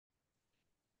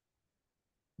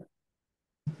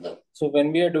So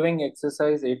when we are doing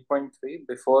exercise 8.3,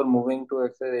 before moving to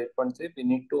exercise 8.3, we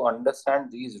need to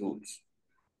understand these rules.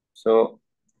 So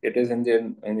it is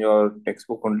in your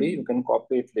textbook only. You can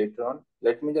copy it later on.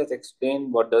 Let me just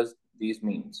explain what does these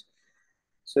means.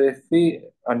 So if we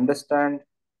understand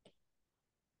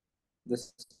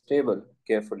this table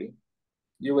carefully,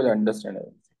 you will understand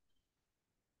everything.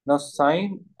 Now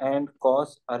sine and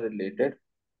cos are related.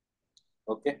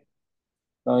 Okay.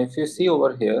 Now if you see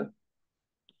over here,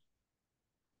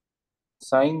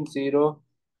 sine 0,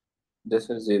 this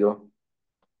is 0.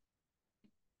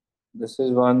 This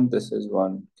is 1, this is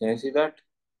 1. Can you see that?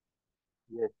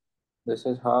 Yes. This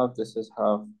is half, this is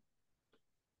half.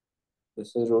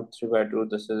 This is root 3 by 2,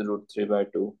 this is root 3 by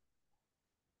 2.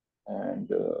 And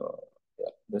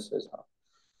yeah, this is half.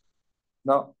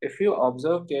 Now, if you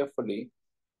observe carefully,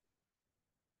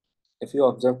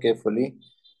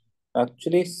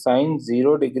 actually sine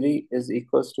 0 degree is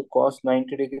equals to cos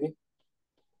 90 degree.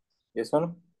 Yes or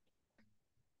no?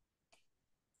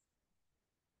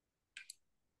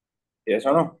 Yes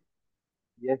or no?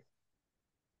 Yes.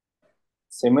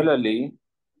 Similarly,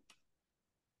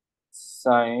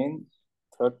 sine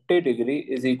 30 degree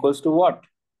is equals to what?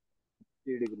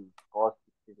 60 degrees. Cos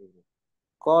 60 degrees.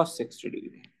 Cos 60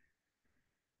 degree.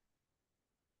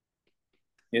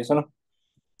 Yes or no? Yeah.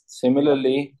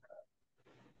 Similarly,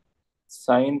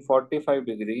 sine 45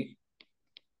 degree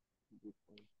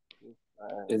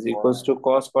is Cos equals to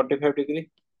cos 45 degree.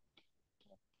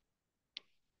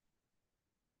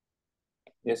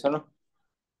 Yes or no?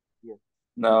 yes.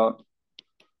 Now,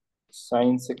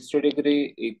 sine 60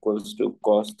 degree equals to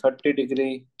cos 30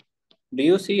 degree. Do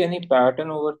you see any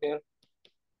pattern over here?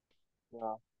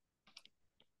 Yeah.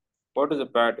 What is the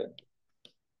pattern?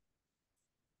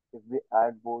 If we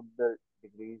add both the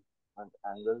degrees and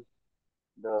angles,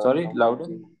 the Sorry, sum would louder.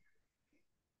 be.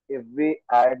 If we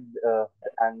add the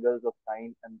angles of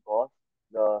sine and cos,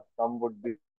 the sum would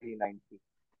be 90.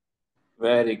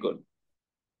 Very good.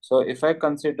 So if I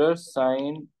consider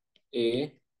sine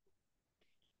A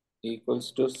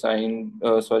equals to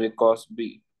cos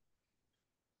B.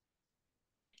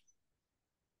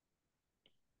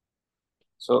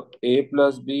 So A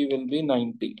plus B will be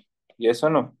 90. Yes or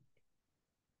no?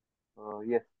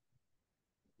 Yes.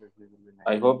 This will be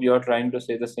I 90. hope you are trying to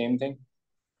say the same thing.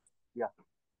 Yeah.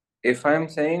 If I am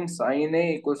saying sine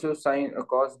A equals to sine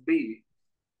cos B,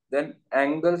 then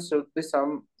angle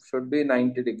should be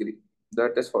 90 degree.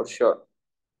 That is for sure.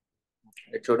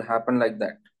 It should happen like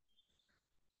that.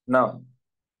 Now,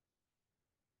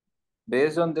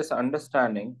 based on this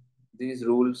understanding, these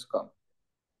rules come.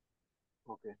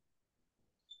 Okay.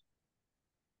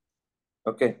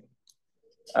 Okay,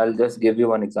 I'll just give you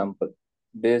one example.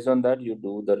 Based on that, you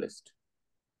do the rest.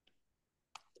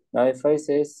 Now, if I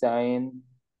say sine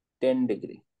 10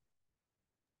 degree,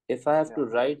 if I have Yeah. to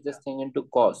write this thing into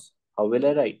cos, how will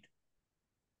I write?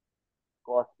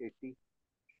 Cos 80.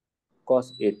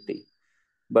 Cos 80.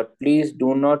 But please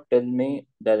do not tell me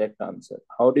direct answer.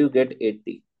 How do you get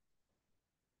 80?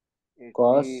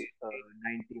 Cos 80,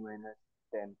 90 minus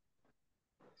 10.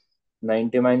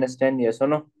 90 minus 10, yes or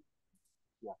no?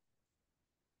 Yeah.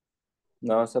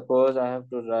 Now, suppose I have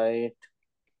to write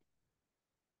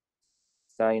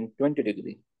sine 20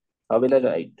 degree. How will I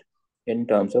write? In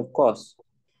terms of cos.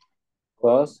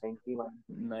 Cos 90 minus.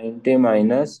 90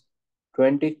 minus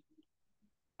 20.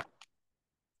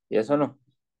 Yes or no?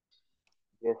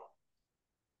 Yes.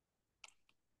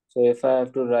 So if I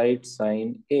have to write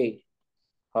sine A,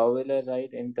 how will I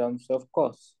write in terms of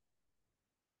cos?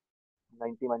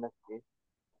 90 minus 8.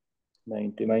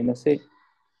 90 minus A.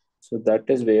 So that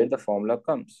is where the formula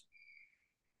comes.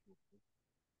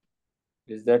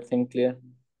 Is that thing clear?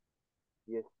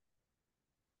 Yes.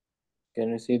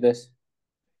 Can you see this?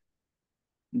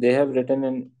 They have written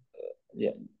in,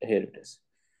 yeah, here it is.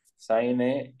 Sine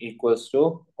A equals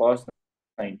to cos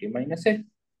 90 minus A.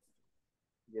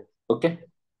 Yes. Okay.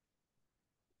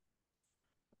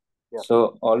 Yeah.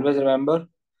 So always remember,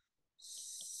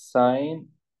 sine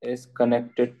is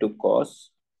connected to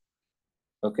cos.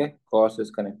 Okay, cos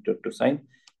is connected to sine.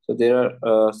 So there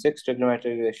are 6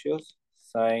 trigonometric ratios: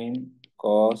 sine,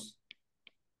 cos,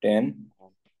 tan,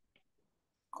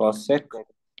 cosec, Sec.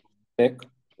 sec,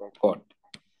 Sec. cot.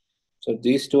 So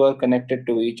these two are connected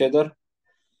to each other.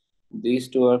 These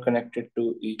two are connected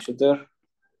to each other,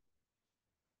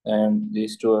 and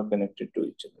these two are connected to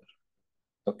each other.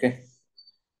 Okay,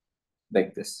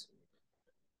 like this.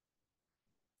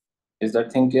 Is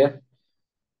that thing clear?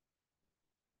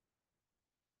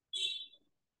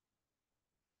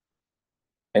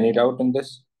 Any doubt in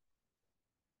this?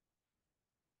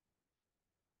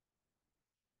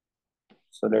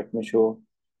 So let me show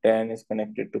tan is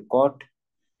connected to cot.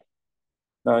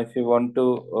 Now, if you want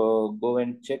to go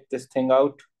and check this thing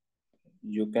out,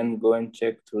 you can go and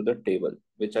check through the table,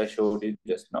 which I showed you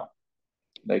just now,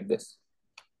 like this.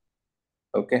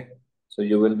 Okay, so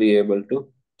you will be able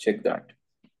to check that.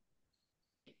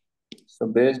 So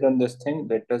based on this thing,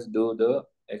 let us do the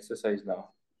exercise now.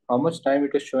 How much time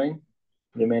it is showing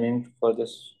remaining for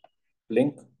this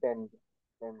link? 10,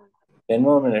 10 minutes. 10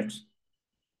 more minutes.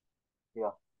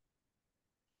 Yeah.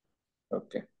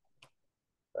 Okay,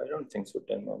 I don't think so.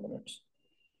 10 more minutes.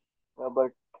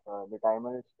 But the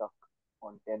timer is stuck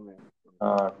on 10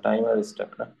 minutes. Timer is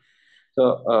stuck. Huh?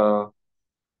 So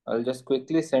I'll just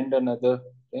quickly send another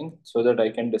thing so that I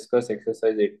can discuss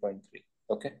exercise 8.3.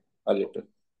 Okay, a little.